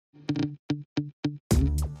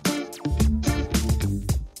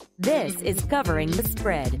This is Covering the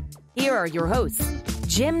Spread. Here are your hosts,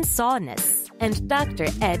 Jim Saunders and Dr.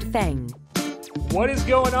 Ed Feng. What is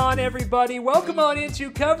going on, everybody? Welcome on into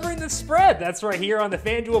Covering the Spread. That's right here on the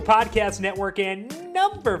FanDuel Podcast Network and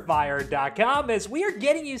NumberFire.com as we are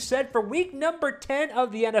getting you set for week number 10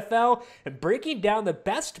 of the NFL and breaking down the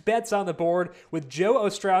best bets on the board with Joe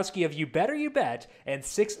Ostrowski of You Better You Bet and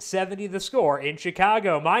 670 The Score in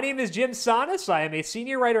Chicago. My name is Jim Saunders. I am a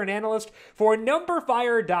senior writer and analyst for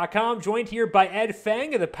NumberFire.com, joined here by Ed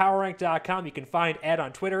Feng of thePowerRank.com. You can find Ed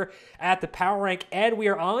on Twitter at thePowerRank. Ed, we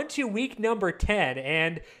are on to week number 10.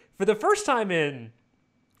 And for the first time in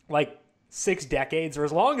like 6 decades, or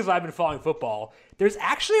as long as I've been following football, there's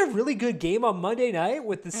actually a really good game on Monday night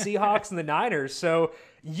with the Seahawks and the Niners. So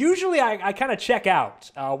usually I kind of check out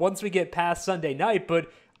once we get past Sunday night,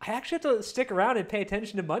 but I actually have to stick around and pay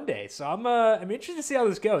attention to Monday. So I'm interested to see how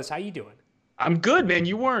this goes. How you doing? I'm good, man.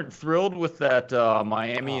 You weren't thrilled with that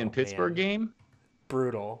Miami and Pittsburgh game?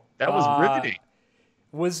 Brutal. That was riveting.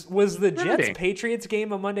 Was the Jets-Patriots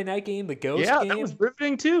game a Monday night game, the ghost game? Yeah, that was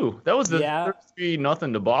riveting too. That was the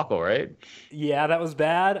 3-0 debacle, right? Yeah, that was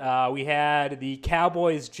bad. We had the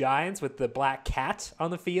Cowboys-Giants with the black cat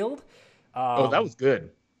on the field. That was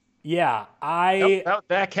good. Yeah,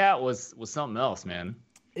 that cat was something else, man.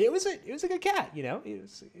 It was a good cat, you know. It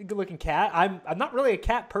was a good-looking cat. I'm not really a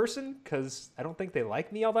cat person because I don't think they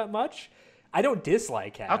like me all that much. I don't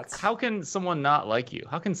dislike cats. How can someone not like you?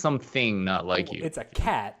 How can something not like you? It's a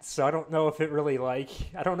cat, so I don't know if it really I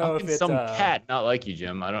don't know how if it's some cat not like you,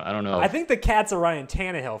 Jim. I don't know. I think the cat's a Ryan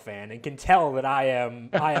Tannehill fan and can tell that I am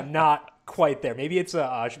not quite there. Maybe it's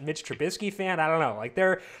a Mitch Trubisky fan. I don't know. Like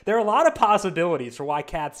there are a lot of possibilities for why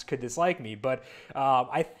cats could dislike me, but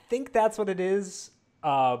I think that's what it is.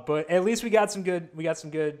 But at least we got some good,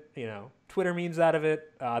 Twitter memes out of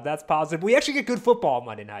it. That's positive. We actually get good football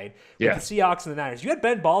Monday night with the Seahawks and the Niners. You had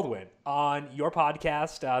Ben Baldwin on your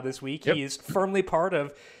podcast this week. Yep. He is firmly part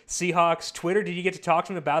of Seahawks Twitter. Did you get to talk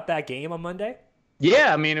to him about that game on Monday?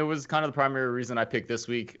 Yeah, I mean, it was kind of the primary reason I picked this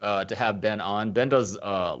week to have Ben on. Ben does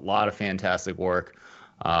a lot of fantastic work.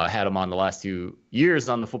 Had him on the last 2 years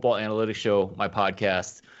on the Football Analytics Show, my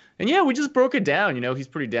podcast. And yeah, we just broke it down. You know, he's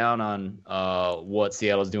pretty down on what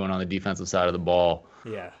Seattle's doing on the defensive side of the ball.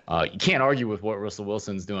 Yeah. You can't argue with what Russell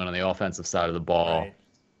Wilson's doing on the offensive side of the ball. Right.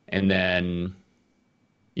 And then,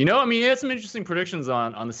 he had some interesting predictions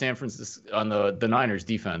on the San Francisco, on the Niners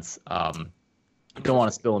defense. Don't want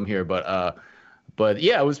to spill them here, but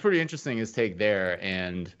yeah, it was pretty interesting, his take there.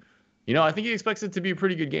 And, I think he expects it to be a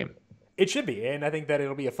pretty good game. It should be. And I think that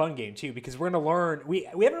it'll be a fun game too, because we're going to learn, we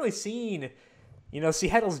haven't really seen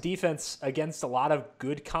Seattle's defense against a lot of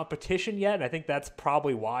good competition yet, and I think that's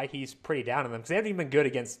probably why he's pretty down on them, because they haven't even been good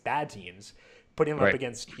against bad teams. Putting them up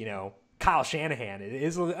against, Kyle Shanahan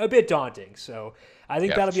is a bit daunting. So I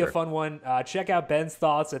think that'll be a fun one. Check out Ben's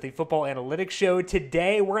thoughts at the Football Analytics Show.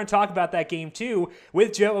 Today, we're going to talk about that game, too,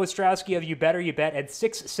 with Joe Ostrowski of You Better You Bet at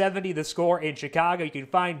 670 The Score in Chicago. You can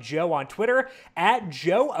find Joe on Twitter at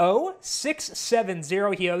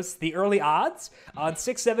JoeO670. He hosts the early odds on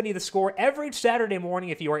 670 The Score every Saturday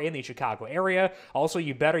morning if you are in the Chicago area. Also,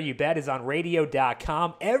 You Better You Bet is on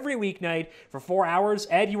radio.com every weeknight for 4 hours.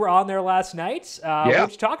 Ed, you were on there last night. What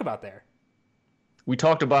did you talk about there? We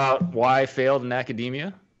talked about why I failed in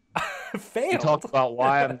academia. Failed? We talked about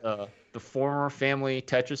why I'm the former family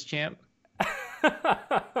Tetris champ.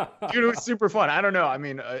 Dude, it was super fun. I don't know. I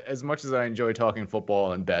mean, as much as I enjoy talking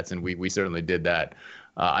football and bets, and we certainly did that,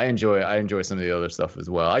 I enjoy some of the other stuff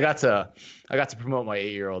as well. I got to promote my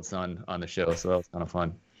 8-year-old son on the show, so that was kind of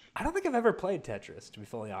fun. I don't think I've ever played Tetris, to be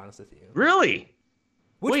fully honest with you. Really?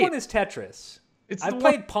 Which one is Tetris? I've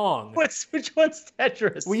played Pong. Which one's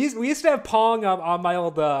Tetris? We used to have Pong on my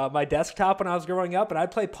old my desktop when I was growing up, and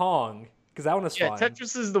I'd play Pong because that one was fun.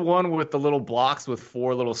 Tetris is the one with the little blocks with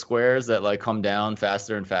 4 little squares that like come down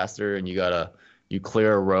faster and faster, and you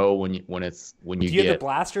clear a row when you Do you have the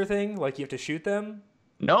blaster thing? Like you have to shoot them?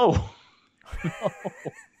 No.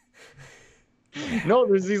 No,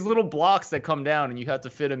 there's these little blocks that come down, and you have to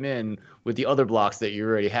fit them in with the other blocks that you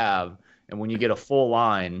already have. And when you get a full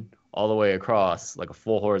line all the way across, like a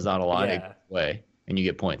full horizontal line way, and you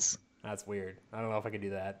get points. That's weird. I don't know if I could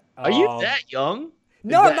do that. Are you that young?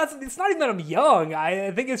 No, it's not even that I'm young.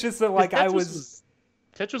 I think it's just that like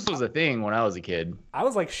Tetris was a thing when I was a kid. I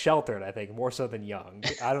was like sheltered, I think, more so than young.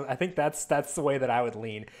 I think that's the way that I would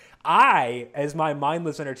lean. I, as my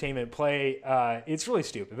mindless entertainment, play. It's really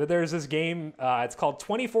stupid, but there's this game. It's called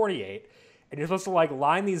 2048, and you're supposed to like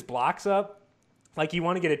line these blocks up. Like you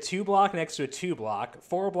want to get a 2 block next to a 2 block,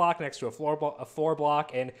 4 block next to a 4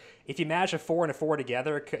 block, and if you match a 4 and a 4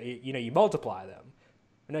 together, you multiply them.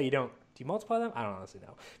 No, you don't. Do you multiply them? I don't honestly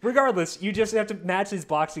know. Regardless, you just have to match these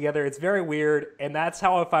blocks together. It's very weird, and that's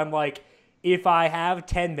how if I have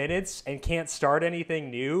 10 minutes and can't start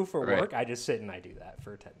anything new for work, I just sit and I do that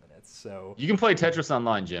for 10 minutes. So you can play Tetris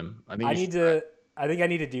online, Jim. I think I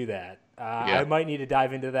need to do that. Yeah. I might need to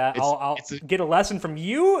dive into that. I'll get a lesson from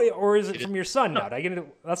you, or is it from your son now? Do I get a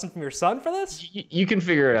lesson from your son for this? You can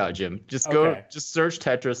figure it out, Jim. Just search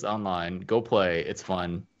Tetris online. Go play. It's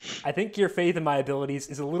fun. I think your faith in my abilities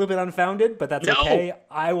is a little bit unfounded, but that's okay.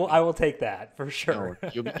 I will take that for sure.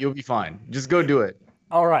 No, you'll be fine. Just go do it.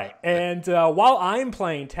 All right, and while I'm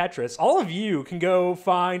playing Tetris, all of you can go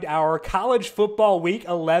find our College Football Week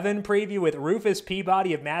 11 preview with Rufus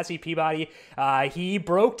Peabody of Massey Peabody. He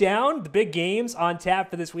broke down the big games on tap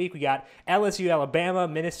for this week. We got LSU, Alabama,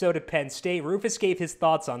 Minnesota, Penn State. Rufus gave his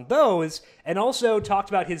thoughts on those and also talked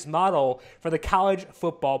about his model for the college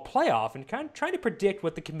football playoff and kind of trying to predict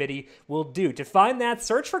what the committee will do. To find that,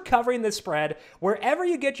 search for Covering the Spread wherever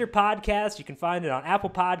you get your podcast. You can find it on Apple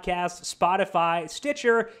Podcasts, Spotify, Stitcher,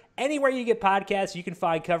 anywhere you get podcasts, you can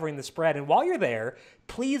find Covering the Spread. And while you're there,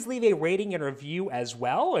 please leave a rating and review as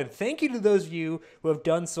well. And thank you to those of you who have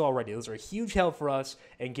done so already. Those are a huge help for us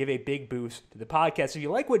and give a big boost to the podcast. If you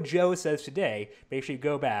like what Joe says today, make sure you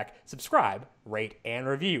go back, subscribe, rate, and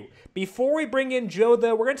review. Before we bring in Joe,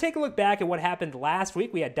 though, we're going to take a look back at what happened last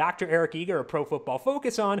week. We had Dr. Eric Eager of Pro Football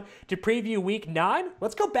Focus on to preview Week 9.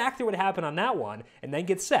 Let's go back through what happened on that one and then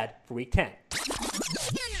get set for Week 10.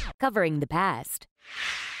 Covering the past.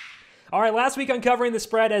 All right, last week on Covering the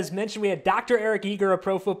Spread, as mentioned, we had Dr. Eric Eager of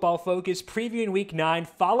Pro Football Focus previewing Week 9.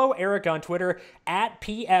 Follow Eric on Twitter at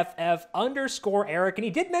PFF_Eric. And he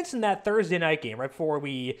did mention that Thursday night game right before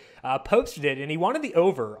we posted it, and he wanted the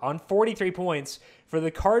over on 43 points for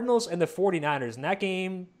the Cardinals and the 49ers. And that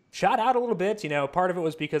game shot out a little bit. Part of it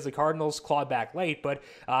was because the Cardinals clawed back late, but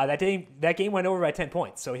that game went over by 10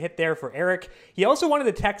 points. So he hit there for Eric. He also wanted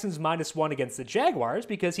the Texans -1 against the Jaguars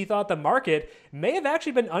because he thought the market may have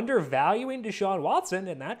actually been undervaluing Deshaun Watson,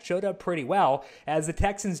 and that showed up pretty well as the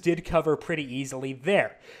Texans did cover pretty easily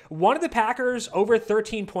there. One of the Packers over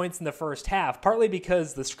 13 points in the first half, partly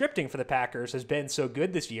because the scripting for the Packers has been so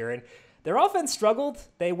good this year, and their offense struggled.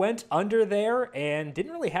 They went under there and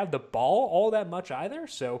didn't really have the ball all that much either.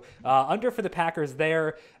 So under for the Packers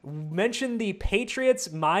there. Mentioned the Patriots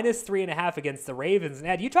 -3.5 against the Ravens. And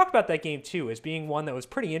Ed, you talked about that game too as being one that was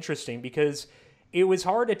pretty interesting because it was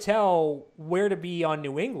hard to tell where to be on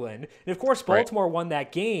New England. And of course, Baltimore won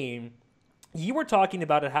that game. You were talking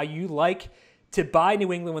about it, how you like to buy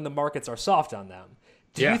New England when the markets are soft on them.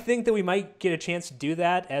 Do you think that we might get a chance to do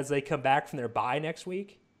that as they come back from their bye next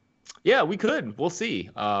week? Yeah, we could. We'll see.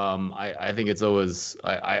 I think it's always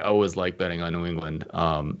I always like betting on New England,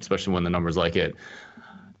 especially when the numbers like it.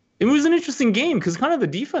 It was an interesting game because kind of the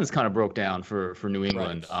defense kind of broke down for New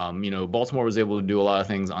England. Right. Baltimore was able to do a lot of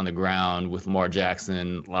things on the ground with Lamar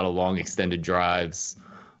Jackson, a lot of long extended drives,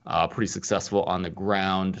 pretty successful on the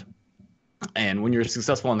ground. And when you're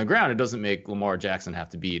successful on the ground, it doesn't make Lamar Jackson have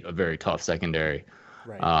to beat a very tough secondary.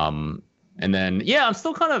 Right. And then, I'm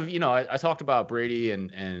still kind of, I talked about Brady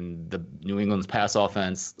and the New England's pass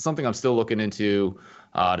offense, something I'm still looking into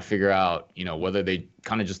to figure out, whether they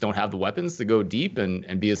kind of just don't have the weapons to go deep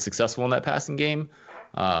and be as successful in that passing game.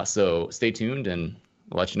 So stay tuned and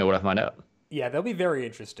I'll let you know what I find out. Yeah, they'll be very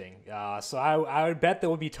interesting. So I would bet that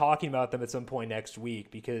we'll be talking about them at some point next week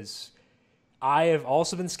because I have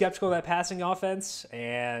also been skeptical of that passing offense,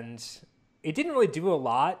 and it didn't really do a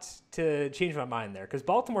lot to change my mind there because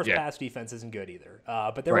Baltimore's pass defense isn't good either.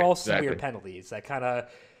 But there were also some weird penalties that kind of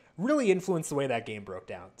really influenced the way that game broke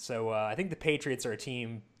down. So I think the Patriots are a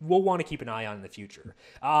team we'll want to keep an eye on in the future.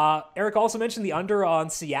 Eric also mentioned the under on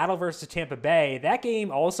Seattle versus Tampa Bay. That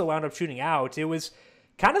game also wound up shooting out. It was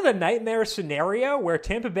kind of the nightmare scenario where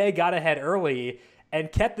Tampa Bay got ahead early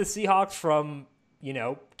and kept the Seahawks from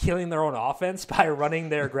killing their own offense by running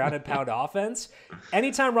their ground and pound offense.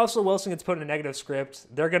 Anytime Russell Wilson gets put in a negative script,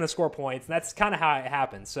 they're going to score points. And that's kind of how it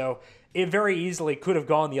happens. So it very easily could have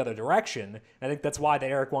gone the other direction. I think that's why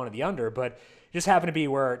Eric wanted the under, but it just happened to be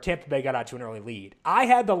where Tampa Bay got out to an early lead. I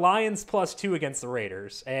had the Lions +2 against the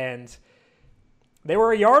Raiders, and they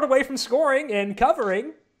were a yard away from scoring and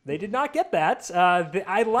covering. They did not get that.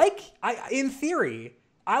 In theory,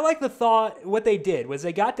 I like the thought, what they did was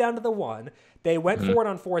they got down to the 1, they went for it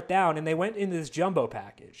on 4th down, and they went into this jumbo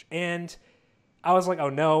package. And I was like,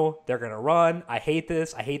 oh no, they're going to run. I hate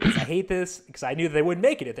this, because I knew they wouldn't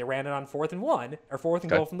make it if they ran it on 4th and 1, or 4th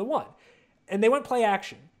and goal from the 1. And they went play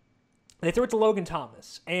action. They threw it to Logan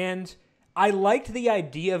Thomas. And I liked the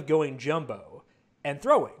idea of going jumbo and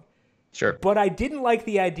throwing. Sure. But I didn't like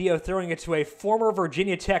the idea of throwing it to a former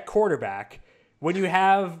Virginia Tech quarterback when you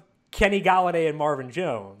have Kenny Golladay and Marvin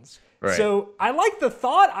Jones. Right. So I like the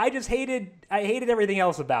thought. I hated everything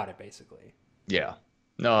else about it, basically. Yeah.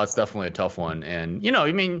 No, it's definitely a tough one. And,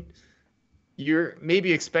 I mean, you're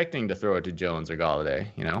maybe expecting to throw it to Jones or Galladay,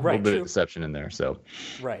 a little bit of deception in there. So,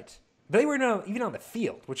 right. They were even on the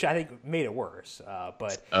field, which I think made it worse.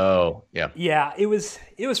 But yeah, it was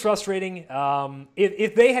frustrating.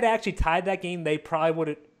 If they had actually tied that game, they probably would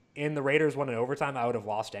have. And the Raiders won in overtime, I would have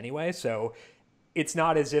lost anyway. So it's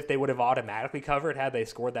not as if they would have automatically covered had they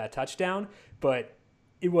scored that touchdown. But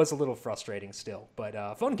it was a little frustrating still.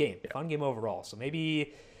 But fun game overall. So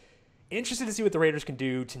maybe interested to see what the Raiders can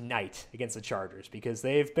do tonight against the Chargers, because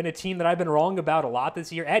they've been a team that I've been wrong about a lot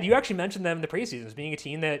this year. Ed, you actually mentioned them in the preseason as being a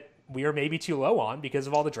team that we are maybe too low on because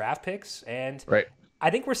of all the draft picks. And right. I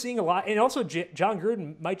think we're seeing a lot. And also, John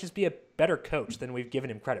Gruden might just be a better coach than we've given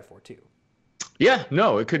him credit for, too. Yeah,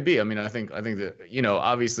 no, it could be. I mean, I think that,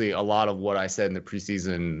 obviously a lot of what I said in the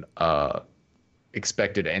preseason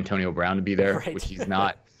expected Antonio Brown to be there, right. Which he's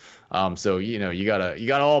not. So, you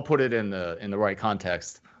gotta all put it in the right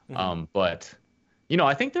context. Mm-hmm. But,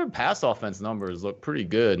 I think their pass offense numbers look pretty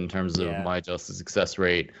good in terms of my adjusted success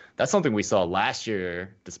rate. That's something we saw last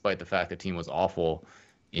year, despite the fact the team was awful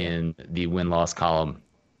in the win-loss column.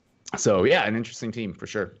 So, yeah, an interesting team for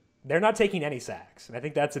sure. They're not taking any sacks, and I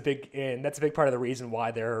think that's a big part of the reason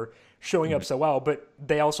why they're showing up so well. But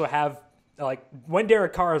they also have, when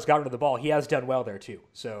Derek Carr has gotten to the ball, he has done well there too.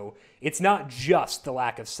 So it's not just the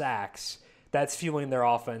lack of sacks that's fueling their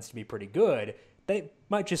offense to be pretty good. They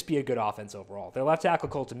might just be a good offense overall. Their left tackle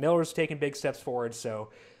Colton Miller's taking big steps forward. So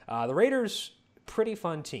the Raiders, pretty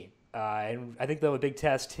fun team. And I think they'll have a big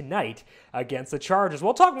test tonight against the Chargers.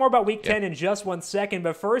 We'll talk more about Week 10 in just 1 second.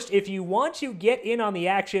 But first, if you want to get in on the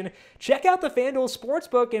action, check out the FanDuel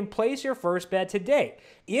Sportsbook and place your first bet today.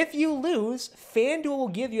 If you lose, FanDuel will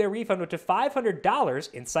give you a refund up to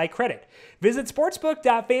 $500 in site credit. Visit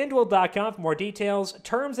sportsbook.fanduel.com for more details.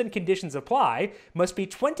 Terms and conditions apply. Must be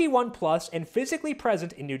 21 plus and physically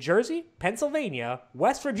present in New Jersey, Pennsylvania,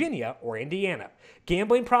 West Virginia, or Indiana.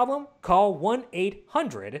 Gambling problem? Call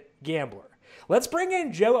 1-800-GAMBLER. Let's bring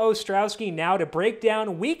in Joe Ostrowski now to break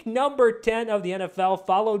down week number 10 of the NFL.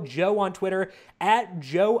 Follow Joe on Twitter at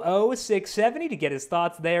JoeO670 to get his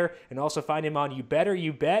thoughts there, and also find him on You Better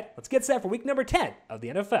You Bet. Let's get set for week number 10 of the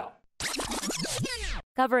NFL.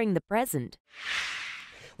 Covering the present.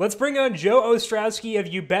 Let's bring on Joe Ostrowski of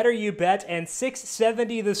You Better You Bet and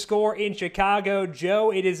 670 The Score in Chicago.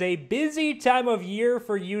 Joe, it is a busy time of year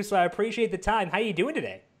for you, so I appreciate the time. How are you doing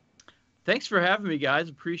today? Thanks for having me, guys.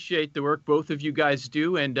 Appreciate the work both of you guys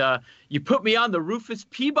do. And you put me on the Rufus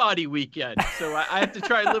Peabody weekend, so I have to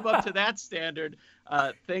try and live up to that standard.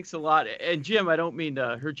 Thanks a lot. And, Jim, I don't mean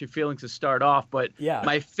to hurt your feelings to start off, but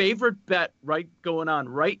my favorite bet going on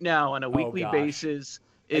right now on a weekly basis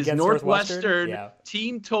is Northwestern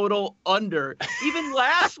team total under. Even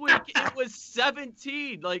last week, it was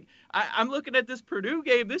 17. I'm looking at this Purdue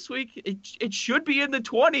game this week. It should be in the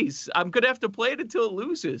 20s. I'm going to have to play it until it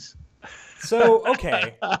loses. So,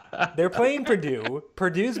 okay, they're playing Purdue.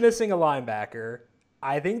 Purdue's missing a linebacker.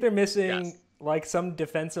 I think they're missing some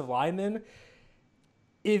defensive lineman.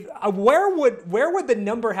 Where would the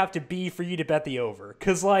number have to be for you to bet the over?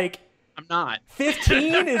 Because I'm not.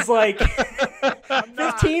 15 is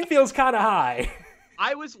 15 feels kind of high.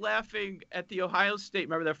 I was laughing at the Ohio State.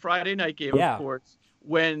 Remember that Friday night game, of course,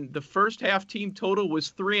 when the first half team total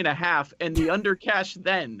was 3.5 and the under cash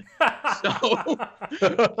then. So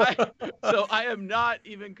I am not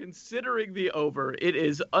even considering the over. It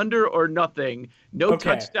is under or nothing. No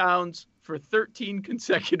touchdowns for 13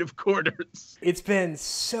 consecutive quarters. It's been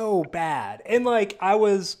so bad. And I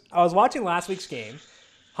was watching last week's game.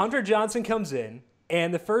 Hunter Johnson comes in,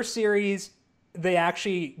 and the first series they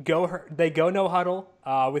actually go no huddle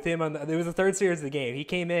with him. It was the third series of the game. He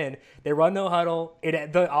came in, they run no huddle.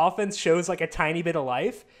 The offense shows a tiny bit of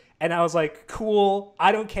life, and I was like, cool.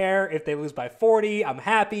 I don't care if they lose by 40. I'm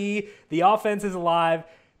happy. The offense is alive.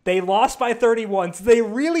 They lost by 31, so they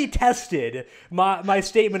really tested my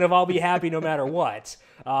statement of I'll be happy no matter what.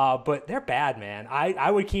 But they're bad, man. I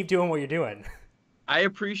would keep doing what you're doing. I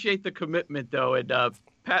appreciate the commitment, though, and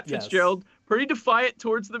Pat Fitzgerald, pretty defiant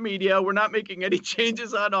towards the media. We're not making any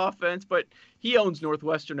changes on offense, but he owns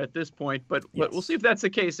Northwestern at this point. But we'll see if that's the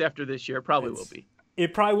case after this year. Probably will be.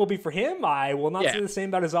 It probably will be for him. I will not say the same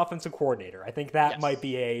about his offensive coordinator. I think that might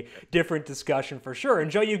be a different discussion for sure.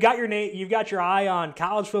 And Joe, you've got your eye on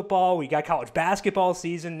college football. We got college basketball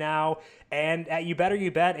season now, and at You Better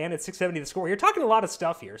You Bet and at 670 The Score. You're talking a lot of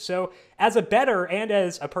stuff here. So as a bettor and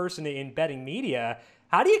as a person in betting media,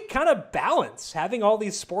 how do you kind of balance having all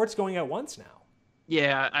these sports going at once now?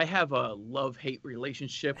 Yeah, I have a love-hate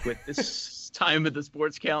relationship with this time of the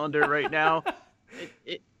sports calendar right now.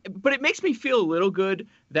 But it makes me feel a little good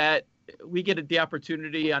that we get the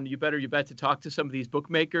opportunity on You Better You Bet to talk to some of these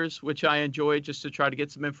bookmakers, which I enjoy, just to try to get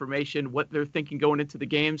some information, what they're thinking going into the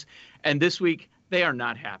games. And this week, they are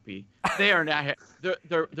not happy. They are not.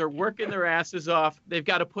 They're working their asses off. They've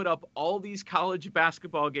got to put up all these college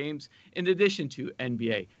basketball games in addition to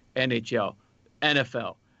NBA, NHL,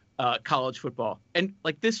 NFL, college football. And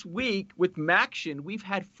like this week with Maction, we've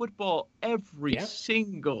had football every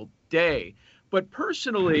single day. But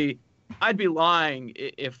personally, I'd be lying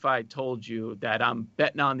if I told you that I'm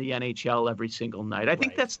betting on the NHL every single night. I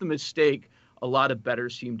think that's the mistake a lot of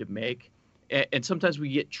bettors seem to make. And sometimes we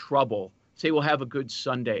get trouble. Say we'll have a good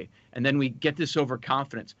Sunday, and then we get this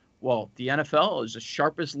overconfidence. Well, the NFL is the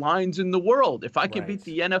sharpest lines in the world. If I can beat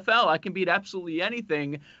the NFL, I can beat absolutely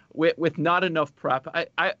anything with not enough prep.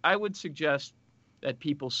 I would suggest that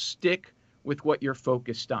people stick with what you're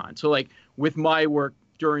focused on. So like with my work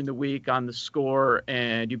during the week on the score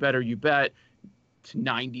and You Better You Bet,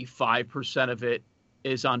 95% of it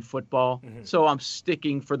is on football. Mm-hmm. So I'm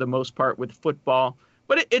sticking for the most part with football.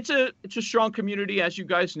 But it's a strong community, as you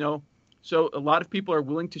guys know. So a lot of people are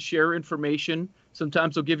willing to share information.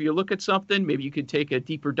 Sometimes they'll give you a look at something. Maybe you could take a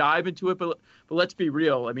deeper dive into it. But let's be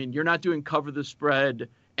real. I mean, you're not doing cover the spread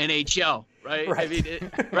NHL, right? I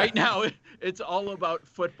mean, right now it's all about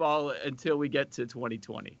football until we get to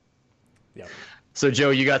 2020. Yeah. So,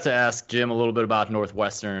 Joe, you got to ask Jim a little bit about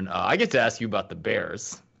Northwestern. I get to ask you about the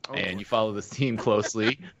Bears, and you follow this team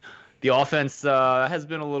closely. The offense has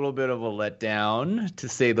been a little bit of a letdown, to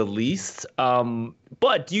say the least.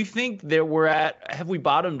 But do you think that have we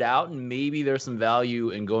bottomed out, and maybe there's some value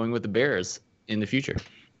in going with the Bears in the future?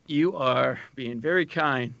 You are being very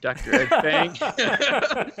kind, Dr. Ed Feng.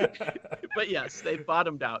 But yes, they've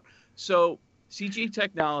bottomed out. So CG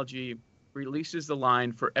Technology releases the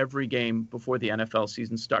line for every game before the NFL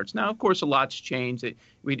season starts. Now, of course, a lot's changed.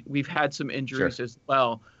 We've had some injuries as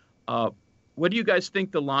well. What do you guys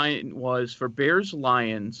think the line was for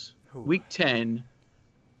Bears-Lions Week 10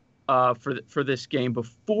 for this game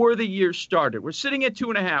before the year started? We're sitting at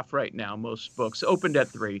 2.5 right now. Most books opened at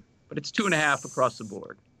 3, but it's 2.5 across the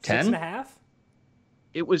board. 10? 6.5?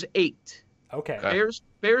 It was 8. Okay. Bears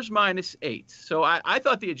 -8. So I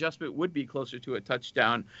thought the adjustment would be closer to a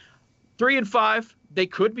touchdown. 3-5, they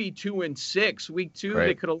could be 2-6. Week 2,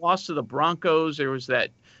 they could have lost to the Broncos. There was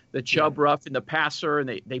the Chubb rough in the passer,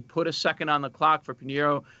 and they put a second on the clock for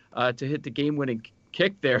Pinheiro to hit the game-winning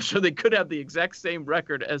kick there. So they could have the exact same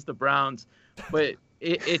record as the Browns. But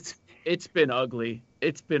it's been ugly.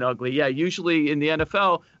 It's been ugly. Yeah, usually in the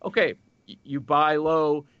NFL, okay, you buy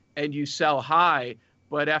low and you sell high.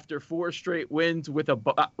 But after 4 straight wins with a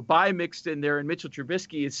bye mixed in there, and Mitchell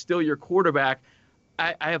Trubisky is still your quarterback,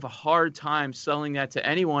 I have a hard time selling that to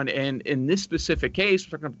anyone. And in this specific case,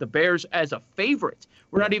 we're talking about the Bears as a favorite.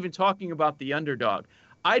 We're not even talking about the underdog.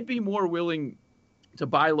 I'd be more willing to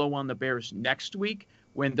buy low on the Bears next week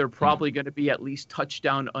when they're probably going to be at least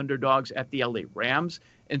touchdown underdogs at the LA Rams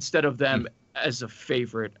instead of them as a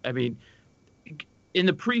favorite. I mean, in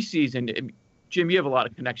the preseason, Jim, you have a lot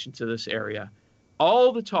of connection to this area.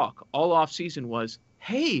 All the talk all offseason was,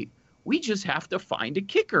 hey, we just have to find a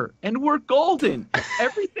kicker, and we're golden.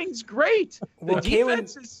 Everything's great. The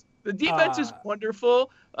defense is wonderful.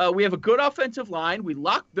 We have a good offensive line. We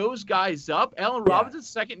locked those guys up. Allen Robinson,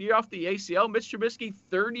 second year off the ACL. Mitch Trubisky,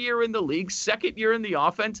 third year in the league, second year in the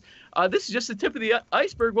offense. This is just the tip of the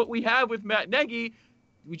iceberg. What we have with Matt Nagy,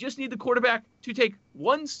 we just need the quarterback to take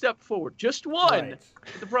one step forward, just one. Right.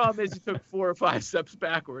 But the problem is he took 4 or 5 steps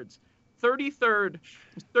backwards. 33rd,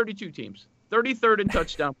 32 teams. 33rd in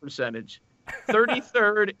touchdown percentage,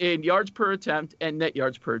 33rd in yards per attempt and net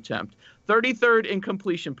yards per attempt, 33rd in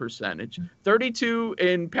completion percentage, 32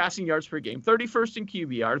 in passing yards per game, 31st in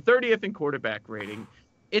QBR, 30th in quarterback rating.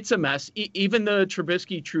 It's a mess. Even the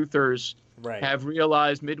Trubisky truthers have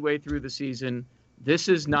realized midway through the season, this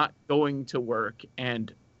is not going to work.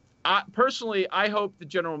 And personally, I hope the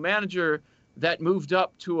general manager that moved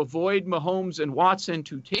up to avoid Mahomes and Watson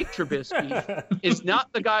to take Trubisky is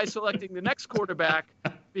not the guy selecting the next quarterback,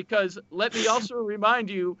 because let me also remind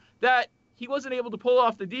you that he wasn't able to pull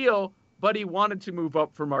off the deal, but he wanted to move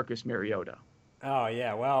up for Marcus Mariota. Oh,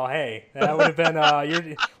 yeah. Well, hey, that would have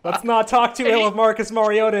been let's not talk too ill of Marcus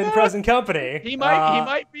Mariota in present company. He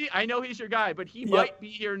might be. I know he's your guy, but he might be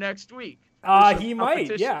here next week. He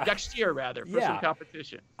might, yeah. Next year, rather, for some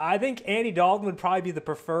competition. I think Andy Dalton would probably be the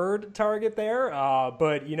preferred target there,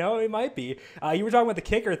 but, it might be. You were talking about the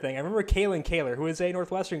kicker thing. I remember Kalen Kaler, who is a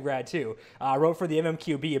Northwestern grad, too, wrote for the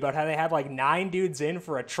MMQB about how they had, 9 dudes in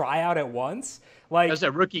for a tryout at once. That's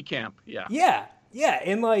a rookie camp, yeah. Yeah,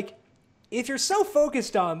 and, if you're so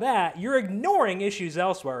focused on that, you're ignoring issues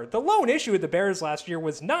elsewhere. The lone issue with the Bears last year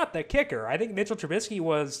was not the kicker. I think Mitchell Trubisky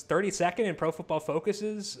was 32nd in Pro Football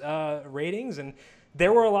Focus's ratings, and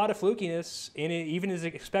there were a lot of flukiness in it, even as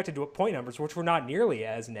expected point numbers, which were not nearly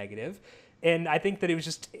as negative. And I think that it was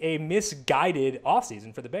just a misguided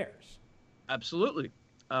offseason for the Bears. Absolutely.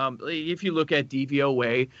 If you look at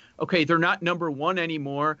DVOA, okay, they're not number 1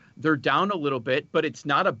 anymore. They're down a little bit, but it's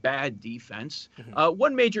not a bad defense. Mm-hmm.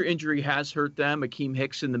 One major injury has hurt them. Akeem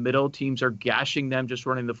Hicks in the middle. Teams are gashing them just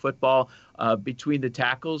running the football between the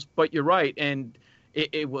tackles. But you're right. And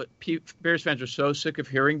Bears fans are so sick of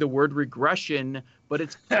hearing the word regression, but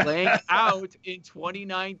it's playing out in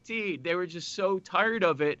 2019. They were just so tired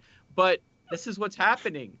of it. But this is what's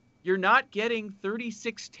happening. You're not getting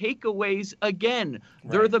 36 takeaways again.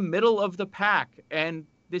 Right. They're the middle of the pack, and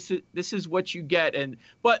this is what you get. And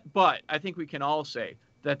but I think we can all say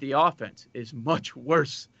that the offense is much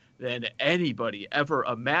worse than anybody ever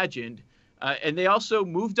imagined. And they also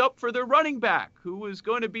moved up for their running back, who was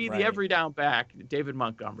going to be the every down back, David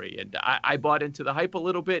Montgomery. And I bought into the hype a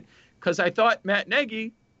little bit because I thought Matt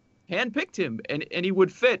Nagy handpicked him and he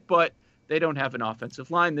would fit, but they don't have an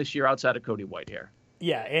offensive line this year outside of Cody Whitehair.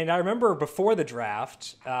 Yeah, and I remember before the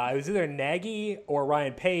draft, it was either Nagy or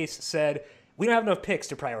Ryan Pace said, we don't have enough picks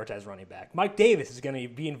to prioritize running back. Mike Davis is going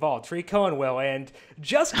to be involved. Tree Cohen will. And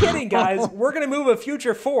just kidding, guys. We're going to move a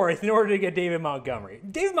future 4th in order to get David Montgomery.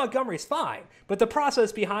 David Montgomery's fine, but the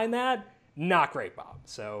process behind that, not great, Bob.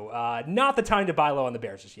 So not the time to buy low on the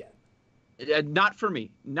Bears just yet. Not for me.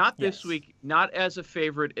 Not this week. Not as a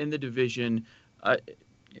favorite in the division.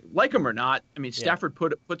 Like him or not, I mean, Stafford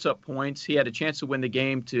puts up points. He had a chance to win the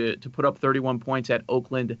game to put up 31 points at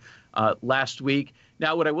Oakland last week.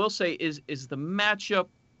 Now, what I will say is the matchup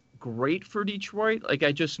great for Detroit? Like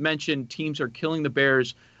I just mentioned, teams are killing the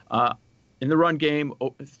Bears in the run game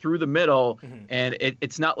through the middle, and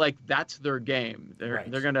it's not like that's their game. They're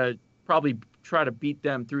going to probably try to beat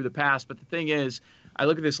them through the pass. But the thing is, I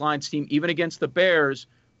look at this Lions team, even against the Bears,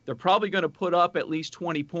 they're probably going to put up at least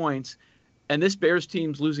 20 points. And this Bears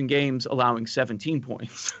team's losing games allowing 17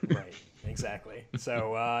 points. Right, exactly.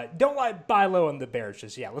 So don't buy low on the Bears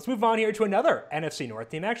just yet. Let's move on here to another NFC North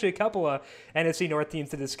team. Actually, a couple of NFC North teams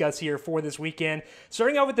to discuss here for this weekend.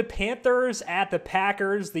 Starting out with the Panthers at the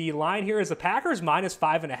Packers. The line here is the Packers minus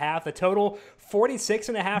 5.5. The total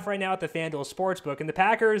 46.5 right now at the FanDuel Sportsbook. And the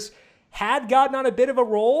Packers had gotten on a bit of a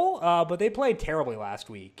roll, but they played terribly last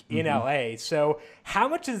week in LA. So how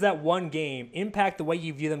much does that one game impact the way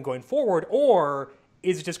you view them going forward, or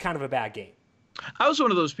is it just kind of a bad game? I was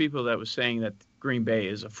one of those people that was saying that Green Bay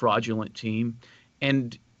is a fraudulent team.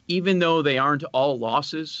 And even though they aren't all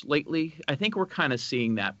losses lately, I think we're kind of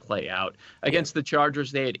seeing that play out. Against the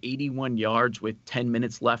Chargers, they had 81 yards with 10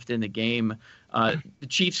 minutes left in the game. The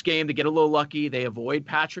Chiefs game, to get a little lucky, they avoid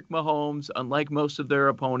Patrick Mahomes, unlike most of their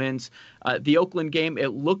opponents. The Oakland game, it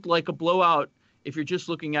looked like a blowout if you're just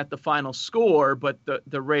looking at the final score, but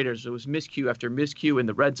the Raiders, it was miscue after miscue in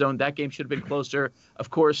the red zone. That game should have been closer. Of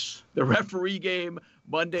course, the referee game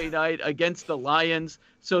Monday night against the Lions.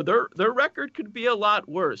 So their record could be a lot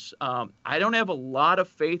worse. I don't have a lot of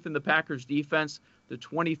faith in the Packers defense. They're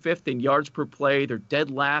 25th in yards per play. They're dead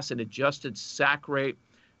last in adjusted sack rate.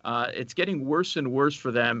 It's getting worse and worse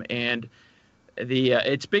for them, and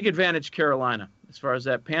it's big advantage Carolina as far as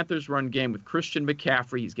that Panthers run game with Christian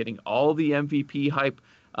McCaffrey. He's getting all the MVP hype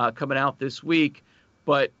coming out this week,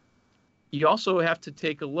 but you also have to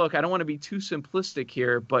take a look. I don't want to be too simplistic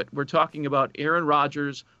here, but we're talking about Aaron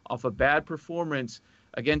Rodgers off a bad performance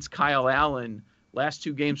against Kyle Allen. Last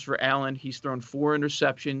 2 games for Allen, he's thrown 4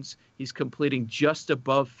 interceptions. He's completing just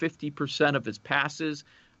above 50% of his passes.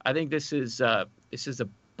 I think this is a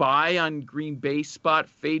buy on Green Bay spot,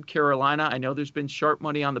 fade Carolina. I know there's been sharp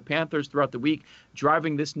money on the Panthers throughout the week,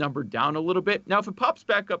 driving this number down a little bit. Now, if it pops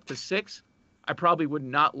back up to 6, I probably would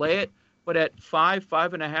not lay it. But at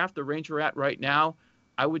 5.5, the range we're at right now,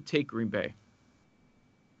 I would take Green Bay.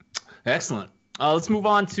 Excellent. Let's move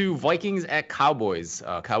on to Vikings at Cowboys.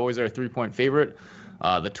 Cowboys are a 3-point favorite.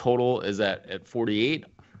 The total is at 48.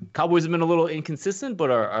 Cowboys have been a little inconsistent, but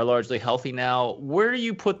are largely healthy now. Where do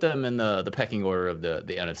you put them in the pecking order of the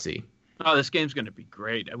NFC? Oh, this game's going to be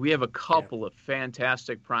great. We have a couple of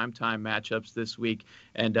fantastic primetime matchups this week.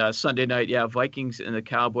 And Sunday night, Vikings and the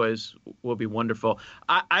Cowboys will be wonderful.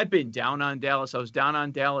 I've been down on Dallas. I was down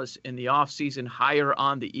on Dallas in the offseason, higher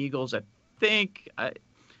on the Eagles. I think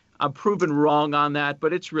I'm proven wrong on that,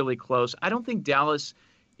 but it's really close. I don't think Dallas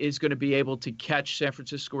is going to be able to catch San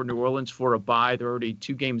Francisco or New Orleans for a bye. They're already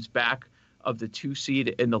 2 games back of the 2 seed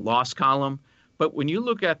in the loss column. But when you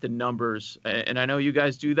look at the numbers, and I know you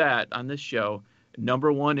guys do that on this show,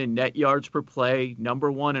 number 1 in net yards per play,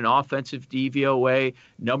 number 1 in offensive DVOA,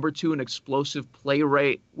 number 2 in explosive play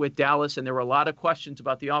rate with Dallas. And there were a lot of questions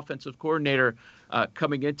about the offensive coordinator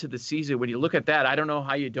coming into the season. When you look at that, I don't know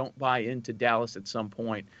how you don't buy into Dallas at some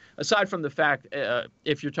point. Aside from the fact,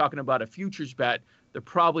 if you're talking about a futures bet, they're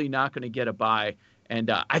probably not going to get a bye. And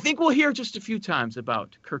I think we'll hear just a few times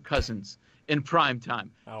about Kirk Cousins in prime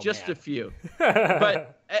time. Just a few.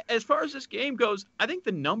 But as far as this game goes, I think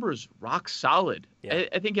the number's rock solid. Yeah.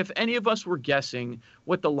 I think if any of us were guessing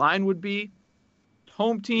what the line would be,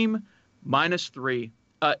 home team -3.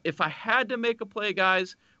 If I had to make a play,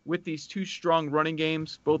 guys, with these 2 strong running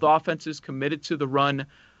games, both offenses committed to the run,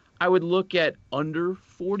 I would look at under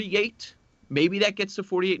 48. Maybe that gets to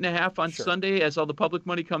 48.5 on Sunday as all the public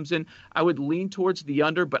money comes in. I would lean towards the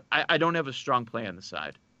under, but I don't have a strong play on the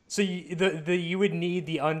side. So you would need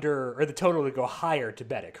the under or the total to go higher to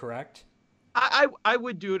bet it, correct? I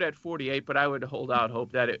would do it at 48, but I would hold out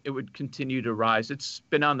hope that it would continue to rise. It's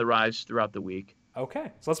been on the rise throughout the week.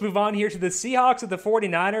 Okay, so let's move on here to the Seahawks at the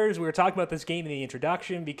 49ers. We were talking about this game in the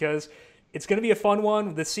introduction because it's going to be a fun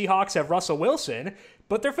one. The Seahawks have Russell Wilson,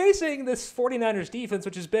 but they're facing this 49ers defense,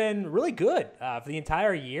 which has been really good for the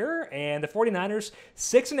entire year. And the 49ers,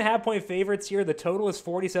 6.5-point favorites here. The total is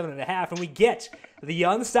 47.5. And we get the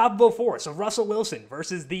unstoppable force of Russell Wilson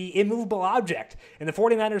versus the immovable object in the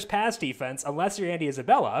 49ers pass defense, unless you're Andy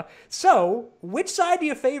Isabella. So which side do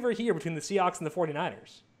you favor here between the Seahawks and the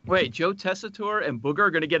 49ers? Wait, Joe Tessitore and Booger are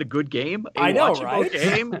going to get a good game? I know, right?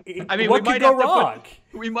 Game? I mean, what could go wrong?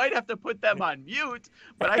 We might have to put them on mute,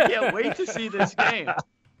 but I can't wait to see this game.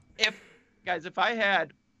 If I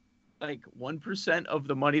had like 1% of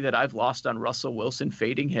the money that I've lost on Russell Wilson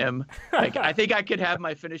fading him, like I think I could have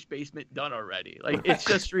my finished basement done already. Like it's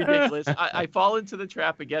just ridiculous. I fall into the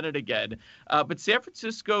trap again and again. But San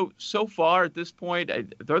Francisco, so far at this point,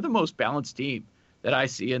 they're the most balanced team that I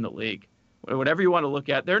see in the league. Whatever you want to look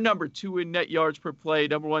at, they're number 2 in net yards per play,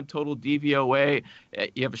 number 1 total DVOA.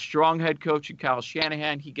 You have a strong head coach in Kyle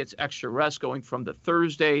Shanahan. He gets extra rest going from the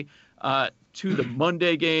Thursday to the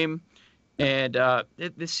Monday game. And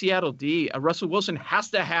the Seattle D, Russell Wilson has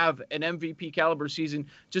to have an MVP caliber season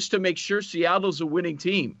just to make sure Seattle's a winning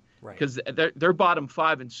team. Because they're bottom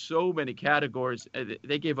 5 in so many categories.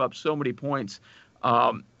 They gave up so many points.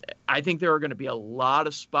 I think there are going to be a lot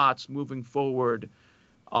of spots moving forward.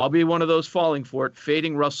 I'll be one of those falling for it,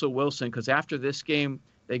 fading Russell Wilson, because after this game,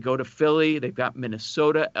 they go to Philly. They've got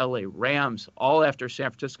Minnesota, LA Rams, all after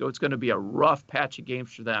San Francisco. It's going to be a rough patch of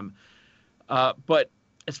games for them. But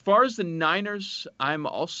as far as the Niners, I'm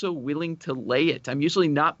also willing to lay it. I'm usually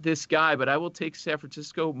not this guy, but I will take San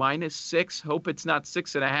Francisco -6. Hope it's not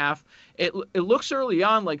 6.5. It looks early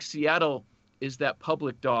on like Seattle is that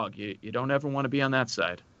public dog. You don't ever want to be on that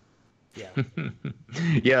side. Yeah.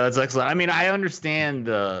 Yeah, that's excellent. I mean, I understand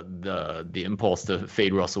the impulse to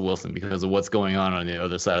fade Russell Wilson because of what's going on the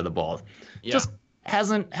other side of the ball. Yeah. Just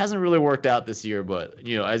hasn't really worked out this year, but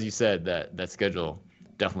as you said, that schedule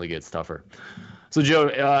definitely gets tougher. So Joe,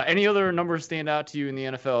 any other numbers stand out to you in the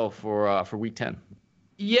NFL for Week 10?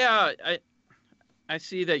 Yeah, I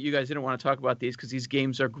see that you guys didn't want to talk about these because these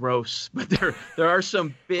games are gross, but there are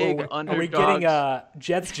some big underdogs. Are we getting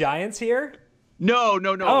Jets Giants here? No.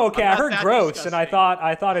 Oh, okay. I heard gross, disgusting. And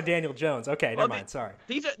I thought of Daniel Jones. Okay, never mind. Sorry.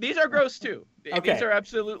 These are gross too. Okay. These are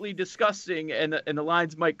absolutely disgusting, and the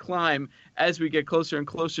lines might climb as we get closer and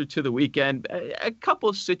closer to the weekend. A couple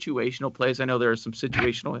of situational plays. I know there are some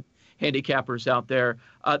situational handicappers out there.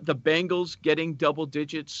 The Bengals getting double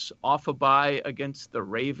digits off a bye against the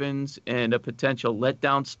Ravens and a potential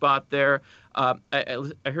letdown spot there. I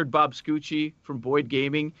heard Bob Scucci from Boyd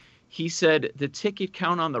Gaming. He said the ticket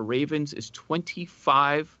count on the Ravens is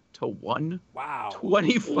 25-1. Wow.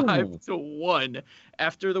 25-1.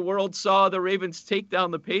 After the world saw the Ravens take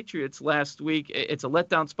down the Patriots last week, it's a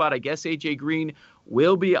letdown spot. I guess A.J. Green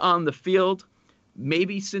will be on the field.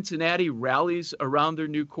 Maybe Cincinnati rallies around their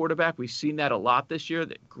new quarterback. We've seen that a lot this year.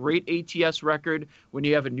 The great ATS record when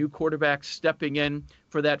you have a new quarterback stepping in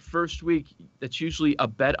for that first week. That's usually a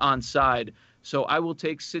bet on side. So I will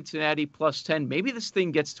take Cincinnati +10. Maybe this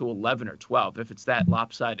thing gets to 11 or 12 if it's that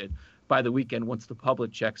lopsided by the weekend once the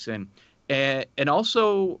public checks in. And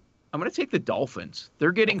also I'm going to take the Dolphins.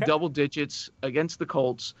 They're getting double digits against the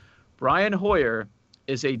Colts. Brian Hoyer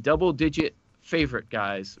is a double-digit favorite,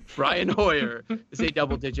 guys. Brian Hoyer is a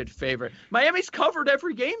double-digit favorite. Miami's covered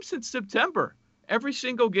every game since September. Every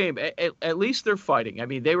single game. At least they're fighting. I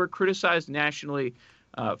mean, they were criticized nationally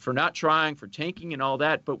for not trying, for tanking and all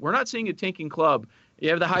that, but we're not seeing a tanking club. You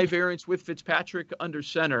have the high variance with Fitzpatrick under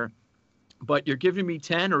center, but you're giving me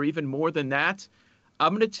 10 or even more than that. I'm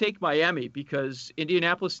going to take Miami because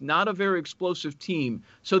Indianapolis, not a very explosive team,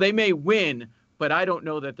 so they may win, but I don't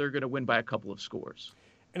know that they're going to win by a couple of scores.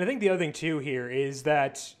 And I think the other thing, too, here is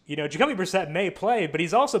that, Jacoby Brissett may play, but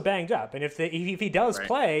he's also banged up. And if he does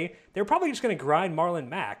play, they're probably just going to grind Marlon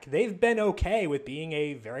Mack. They've been okay with being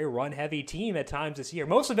a very run-heavy team at times this year.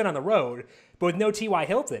 Most have been on the road, but with no T.Y.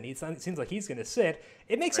 Hilton, it seems like he's going to sit.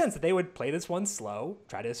 It makes sense that they would play this one slow,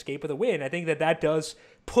 try to escape with a win. I think that does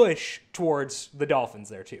push towards the Dolphins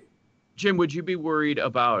there, too. Jim, would you be worried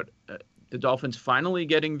about the Dolphins finally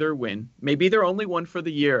getting their win, maybe their only one for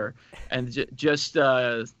the year, and just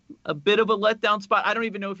a bit of a letdown spot? I don't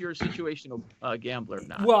even know if you're a situational gambler or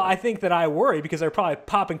not. Well, I think that I worry because they're probably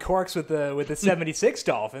popping corks with the 76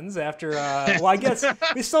 Dolphins after, I guess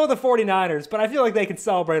we still have the 49ers, but I feel like they can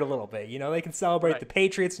celebrate a little bit. They can celebrate the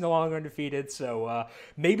Patriots no longer undefeated, so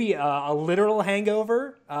maybe a literal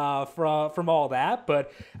hangover from all that.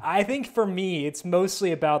 But I think for me, it's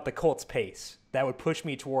mostly about the Colts' pace that would push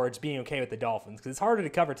me towards being okay with the Dolphins, because it's harder to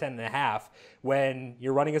cover 10.5 when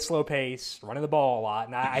you're running a slow pace, running the ball a lot.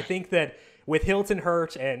 And I think that with Hilton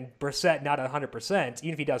hurt and Brissett not 100%,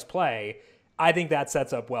 even if he does play, I think that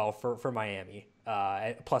sets up well for Miami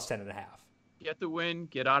at plus 10.5. Get the win,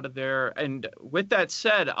 get out of there. And with that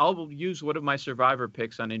said, I'll use one of my survivor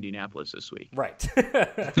picks on Indianapolis this week. Right.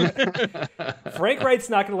 Frank Reich's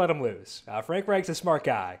not going to let him lose. Frank Reich's a smart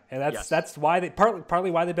guy, and that's why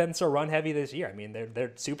partly why they've been so run heavy this year. I mean,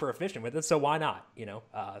 they're super efficient with it, so why not?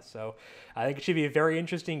 So I think it should be a very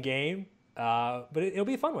interesting game, but it'll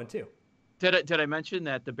be a fun one too. Did I mention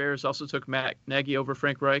that the Bears also took Matt Nagy over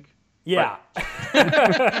Frank Reich? Yeah.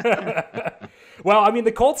 Well, I mean,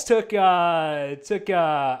 the Colts took what's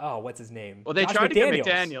his name? Well, they tried to get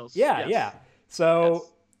McDaniels. Yeah. So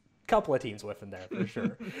a couple of teams with him there for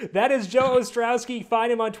sure. That is Joe Ostrowski.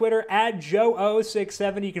 Find him on Twitter at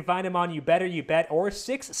Joe0670. You can find him on You Better You Bet or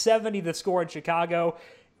 670 The Score in Chicago.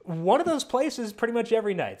 One of those places pretty much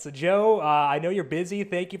every night. So, Joe, I know you're busy.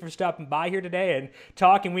 Thank you for stopping by here today and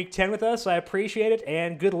talking Week 10 with us. I appreciate it,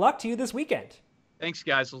 and good luck to you this weekend. Thanks,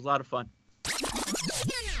 guys. It was a lot of fun.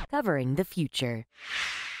 Covering the future.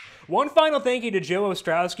 One final thank you to Joe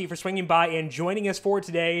Ostrowski for swinging by and joining us for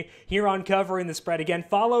today here on Covering the Spread. Again,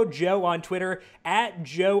 follow Joe on Twitter at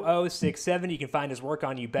Joe0670. You can find his work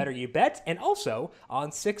on You Better You Bet and also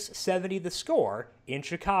on 670 The Score in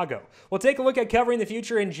Chicago. We'll take a look at Covering the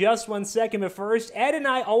Future in just 1 second, but first, Ed and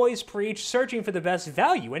I always preach searching for the best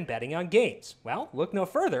value in betting on games. Well, look no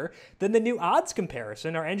further than the new odds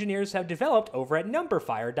comparison our engineers have developed over at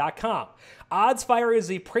numberfire.com. OddsFire is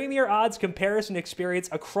the premier odds comparison experience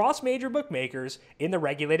across major bookmakers in the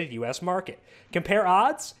regulated U.S. market. Compare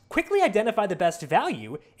odds, quickly identify the best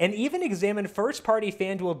value, and even examine first-party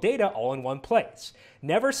FanDuel data all in one place.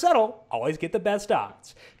 Never settle, always get the best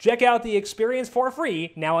odds. Check out the experience for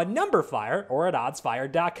free now at NumberFire or at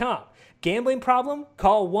oddsfire.com. Gambling problem?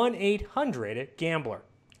 Call 1-800-GAMBLER.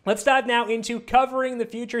 Let's dive now into Covering the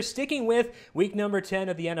Future, sticking with week number 10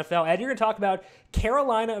 of the NFL. Ed, you're going to talk about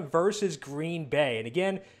Carolina versus Green Bay. And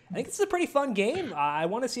again, I think this is a pretty fun game. I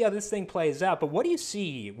want to see how this thing plays out, but what do you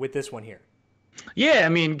see with this one here? Yeah, I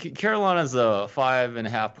mean, Carolina's a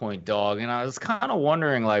 5.5 point dog, and I was kind of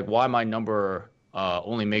wondering why my number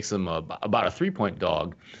only makes them about a 3-point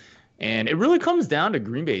dog. And it really comes down to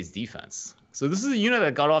Green Bay's defense. So this is a unit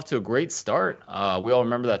that got off to a great start. We all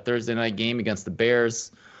remember that Thursday night game against the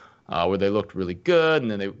Bears where they looked really good, and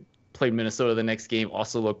then they played Minnesota the next game,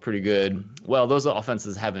 also looked pretty good. Well, those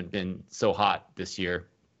offenses haven't been so hot this year.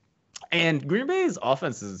 And Green Bay's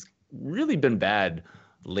offense has really been bad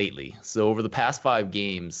lately. So over the past 5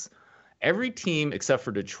 games, every team except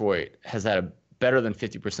for Detroit has had a better than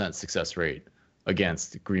 50% success rate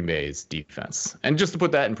against Green Bay's defense. And just to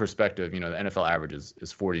put that in perspective, the NFL average is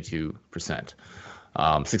 42%.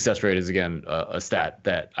 Success rate is, again, a stat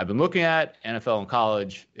that I've been looking at. NFL and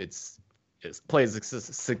college, it's plays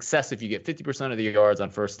success if you get 50% of the yards on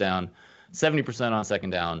first down, 70% on second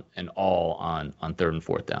down, and all on third and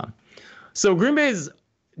fourth down. So Green Bay's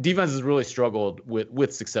defense has really struggled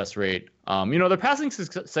with success rate. Their passing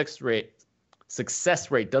success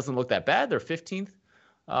rate doesn't look that bad. They're 15th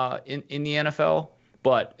in the NFL,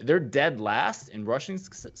 but they're dead last in rushing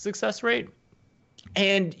success rate.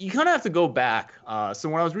 And you kind of have to go back. So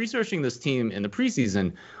when I was researching this team in the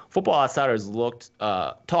preseason, Football Outsiders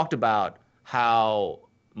talked about how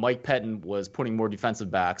Mike Pettin was putting more defensive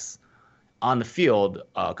backs on the field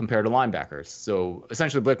compared to linebackers. So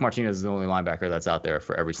essentially, Blake Martinez is the only linebacker that's out there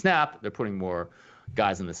for every snap. They're putting more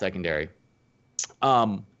guys in the secondary.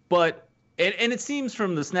 But it seems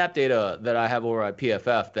from the snap data that I have over at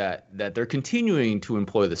PFF that they're continuing to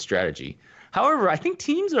employ this strategy. However, I think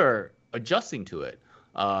teams are adjusting to it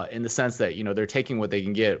in the sense that, they're taking what they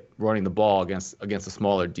can get running the ball against a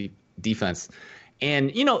smaller defense.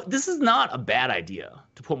 And, this is not a bad idea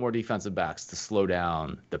to put more defensive backs to slow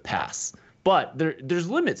down the pass. But there's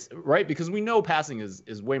limits, right? Because we know passing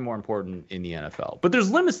is way more important in the NFL. But there's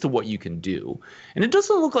limits to what you can do. And it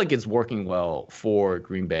doesn't look like it's working well for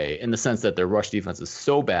Green Bay in the sense that their rush defense is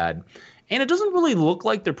so bad. And it doesn't really look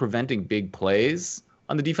like they're preventing big plays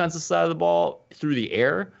on the defensive side of the ball through the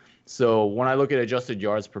air. So when I look at adjusted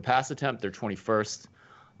yards per pass attempt, they're 21st.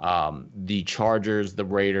 The Chargers, the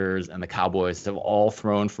Raiders, and the Cowboys have all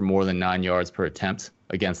thrown for more than 9 yards per attempt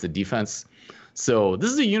against the defense. So this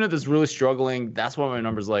is a unit that's really struggling. That's why my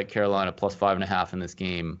numbers like Carolina plus 5.5 in this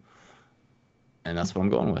game. And that's what I'm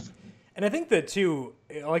going with. And I think that, too,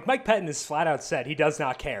 like Mike Pettin has flat out said he does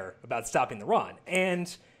not care about stopping the run.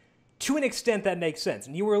 And to an extent, that makes sense.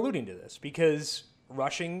 And you were alluding to this because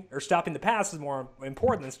rushing or stopping the pass is more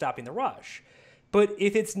important than stopping the rush. But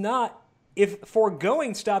if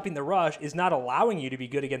foregoing stopping the rush is not allowing you to be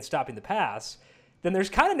good against stopping the pass, then there's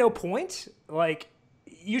kind of no point. Like,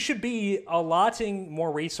 you should be allotting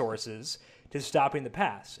more resources to stopping the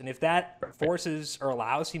pass. And if that forces or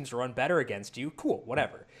allows teams to run better against you, cool,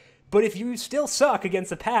 whatever. But if you still suck against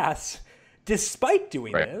the pass, despite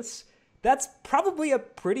doing this, that's probably a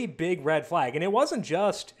pretty big red flag. And it wasn't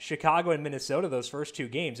just Chicago and Minnesota those first two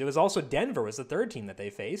games. It was also Denver was the third team that they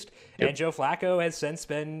faced. Yep. And Joe Flacco has since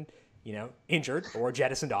been, injured or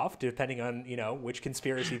jettisoned off, depending on, which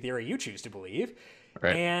conspiracy theory you choose to believe.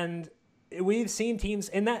 Right. And we've seen teams,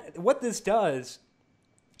 and that what this does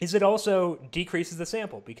is it also decreases the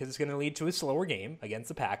sample because it's going to lead to a slower game against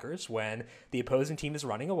the Packers when the opposing team is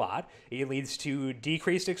running a lot. It leads to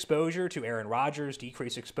decreased exposure to Aaron Rodgers,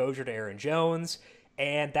 decreased exposure to Aaron Jones,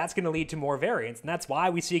 and that's going to lead to more variance. And that's why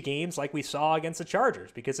we see games like we saw against the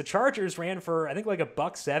Chargers, because the Chargers ran for, I think, like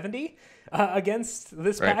 $170 against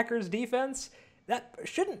this Packers defense. That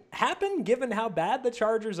shouldn't happen given how bad the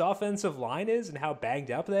Chargers' offensive line is and how banged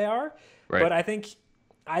up they are. Right. But I think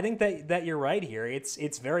that you're right here.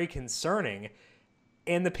 It's very concerning.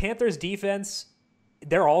 And the Panthers' defense,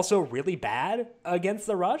 they're also really bad against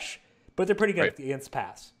the rush, but they're pretty good against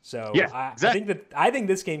pass. So exactly. I think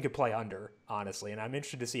this game could play under, honestly, and I'm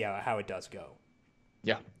interested to see how it does go.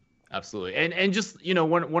 Yeah, absolutely. And just,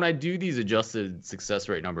 when I do these adjusted success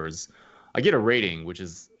rate numbers, I get a rating, which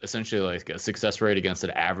is essentially like a success rate against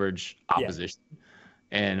an average opposition. Yeah.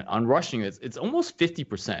 And on rushing, it's almost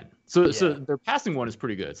 50%. So their passing one is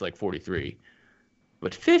pretty good. It's like 43.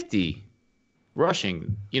 But 50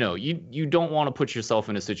 rushing, you don't want to put yourself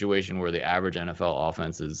in a situation where the average NFL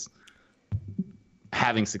offense is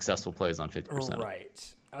having successful plays on 50%.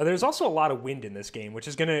 Right. There's also a lot of wind in this game, which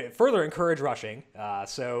is going to further encourage rushing.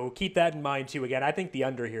 So keep that in mind, too. Again, I think the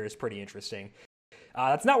under here is pretty interesting.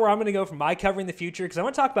 That's not where I'm going to go for my covering the future, because I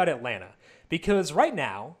want to talk about Atlanta. Because right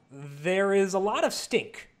now, there is a lot of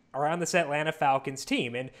stink around this Atlanta Falcons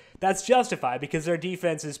team, and that's justified because their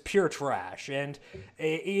defense is pure trash. And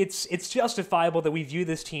it's justifiable that we view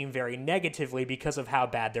this team very negatively because of how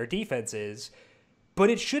bad their defense is, but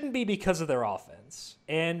it shouldn't be because of their offense.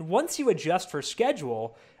 And once you adjust for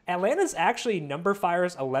schedule, Atlanta's actually number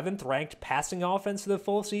fire's 11th ranked passing offense for the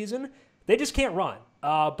full season. They just can't run.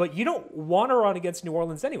 But you don't want to run against New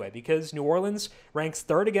Orleans anyway, because New Orleans ranks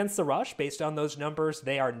 3rd against the rush. Based on those numbers,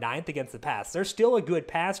 they are 9th against the pass. They're still a good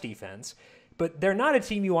pass defense, but they're not a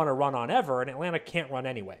team you want to run on ever, and Atlanta can't run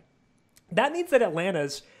anyway. That means that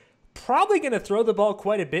Atlanta's probably going to throw the ball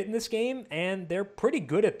quite a bit in this game, and they're pretty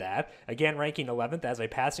good at that. Again, ranking 11th as a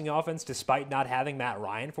passing offense despite not having Matt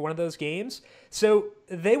Ryan for one of those games. So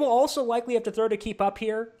they will also likely have to throw to keep up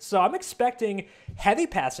here. So I'm expecting heavy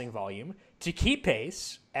passing volume to keep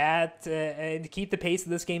pace and to keep the pace of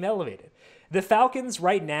this game elevated. The Falcons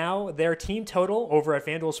right now, their team total over at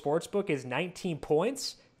FanDuel Sportsbook is 19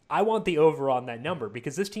 points. I want the over on that number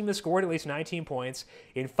because this team has scored at least 19 points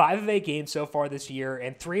in 5 of 8 games so far this year,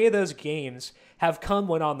 and 3 of those games have come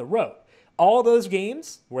when on the road. All those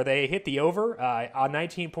games where they hit the over on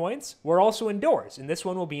 19 points were also indoors, and this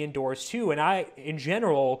one will be indoors too. And I, in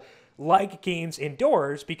general, like games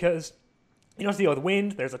indoors because You don't have to deal with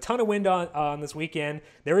wind. There's a ton of wind on this weekend.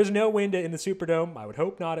 There is no wind in the Superdome. I would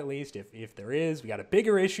hope not, at least. If there is, we got a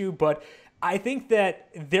bigger issue. But I think that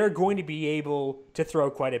they're going to be able to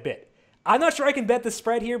throw quite a bit. I'm not sure I can bet the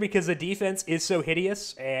spread here because the defense is so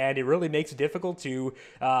hideous, and it really makes it difficult to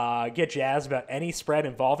get jazzed about any spread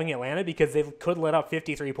involving Atlanta because they could let up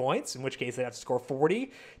 53 points, in which case they'd have to score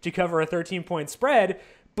 40 to cover a 13-point spread.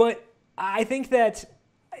 But I think that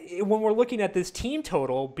when we're looking at this team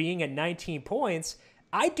total being at 19 points,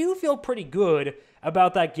 I do feel pretty good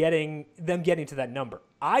about that getting to that number.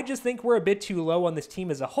 I just think we're a bit too low on this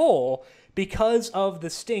team as a whole because of the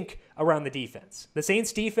stink around the defense. The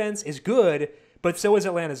Saints defense is good, but so is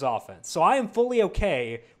Atlanta's offense. So I am fully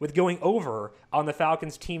okay with going over on the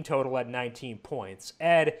Falcons team total at 19 points.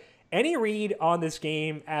 Ed, any read on this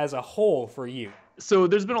game as a whole for you? So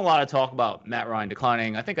there's been a lot of talk about Matt Ryan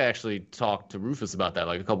declining. I think I actually talked to Rufus about that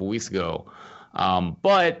like a couple weeks ago.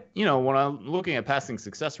 But, when I'm looking at passing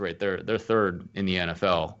success rate, they're third in the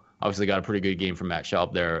NFL. Obviously got a pretty good game from Matt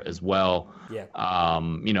Schaub there as well. Yeah.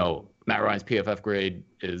 Matt Ryan's PFF grade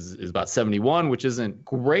is about 71, which isn't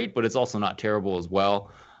great, but it's also not terrible as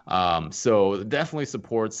well. So definitely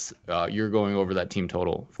supports you're going over that team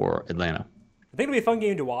total for Atlanta. I think it'll be a fun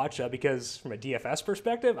game to watch because from a DFS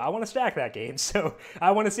perspective, I want to stack that game. So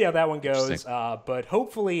I want to see how that one goes. But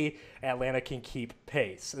hopefully Atlanta can keep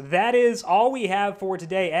pace. That is all we have for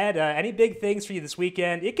today. Ed, any big things for you this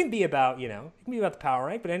weekend? It can be about, the power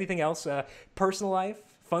rank, but anything else? Personal life,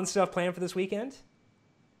 fun stuff planned for this weekend?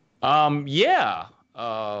 Yeah.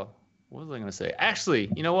 What was I gonna say? Actually,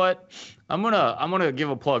 you know what? I'm gonna give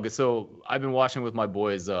a plug. So I've been watching with my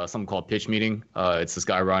boys something called Pitch Meeting. It's this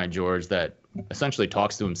guy Ryan George that essentially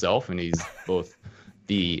talks to himself, and he's both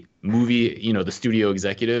the movie, the studio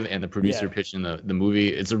executive and the producer pitching the movie.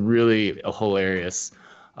 It's a really hilarious.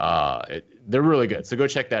 They're really good. So go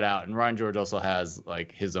check that out. And Ryan George also has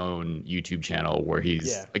like his own YouTube channel where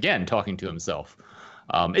he's again talking to himself.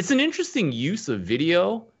 It's an interesting use of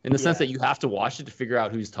video in the sense that you have to watch it to figure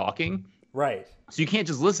out who's talking. Right. So you can't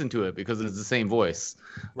just listen to it because it's the same voice.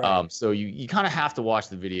 Right. So you kind of have to watch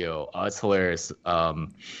the video. It's hilarious.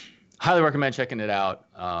 Highly recommend checking it out.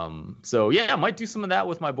 So I might do some of that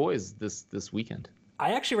with my boys this weekend.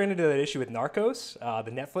 I actually ran into that issue with Narcos,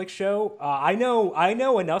 the Netflix show. I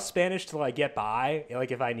know enough Spanish to like get by,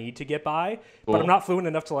 like if I need to get by, but I'm not fluent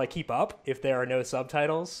enough to like keep up if there are no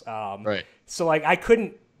subtitles. Right. So like I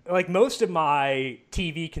couldn't, like most of my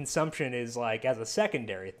TV consumption is like as a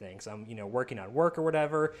secondary thing. So I'm, working on work or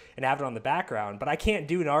whatever and have it on the background, but I can't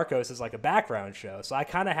do Narcos as like a background show. So I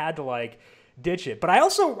kind of had to like ditch it. But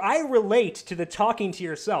I relate to the talking to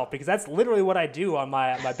yourself because that's literally what I do on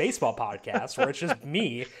my baseball podcast where it's just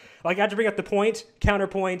me. Like I have to bring up the point,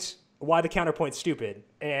 counterpoint, why the counterpoint's stupid,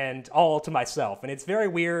 and all to myself. And it's very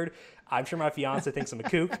weird. I'm sure my fiance thinks I'm a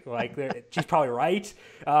kook. Like she's probably right.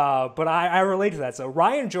 But I relate to that. So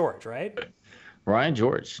Ryan George, right? Ryan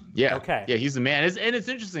George. Yeah. Okay. Yeah, he's the man. And it's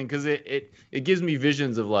interesting because it gives me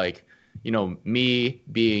visions of like, me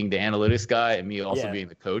being the analytics guy and me also being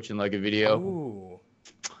the coach in like a video. Ooh.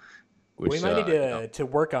 Which, we might need to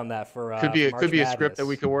work on that for could be a Madness. script that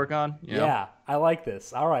we could work on. Yeah, I like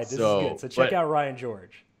this. All right, this is good. So check out Ryan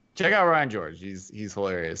George. Check out Ryan George. He's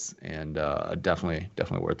hilarious and definitely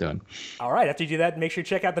worth doing. All right, after you do that, make sure you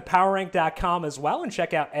check out thepowerrank.com as well and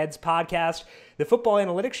check out Ed's podcast, The Football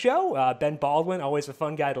Analytics Show. Ben Baldwin, always a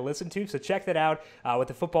fun guy to listen to, so check that out with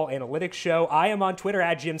The Football Analytics Show. I am on Twitter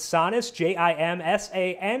at Jim Sannes,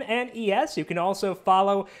 JimSannes. You can also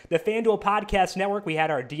follow the FanDuel Podcast Network. We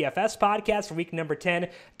had our DFS podcast for week number 10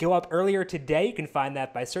 go up earlier today. You can find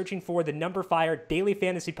that by searching for the Number Fire Daily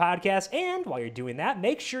Fantasy Podcast. And while you're doing that,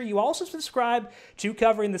 make sure you also subscribe to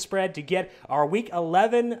Covering the Spread to get our Week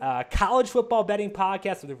 11 college football betting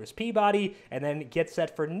podcast with Rufus Peabody, and then get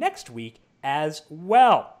set for next week as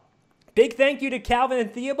well. Big thank you to Calvin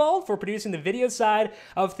and Theobald for producing the video side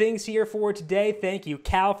of things here for today. Thank you,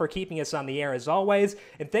 Cal, for keeping us on the air as always.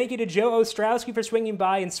 And thank you to Joe Ostrowski for swinging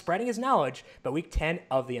by and spreading his knowledge about Week 10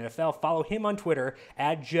 of the NFL. Follow him on Twitter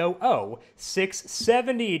at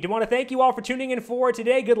JoeO670. Do want to thank you all for tuning in for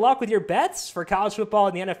today. Good luck with your bets for college football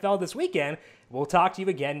and the NFL this weekend. We'll talk to you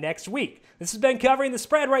again next week. This has been Covering the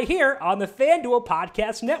Spread right here on the FanDuel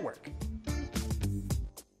Podcast Network.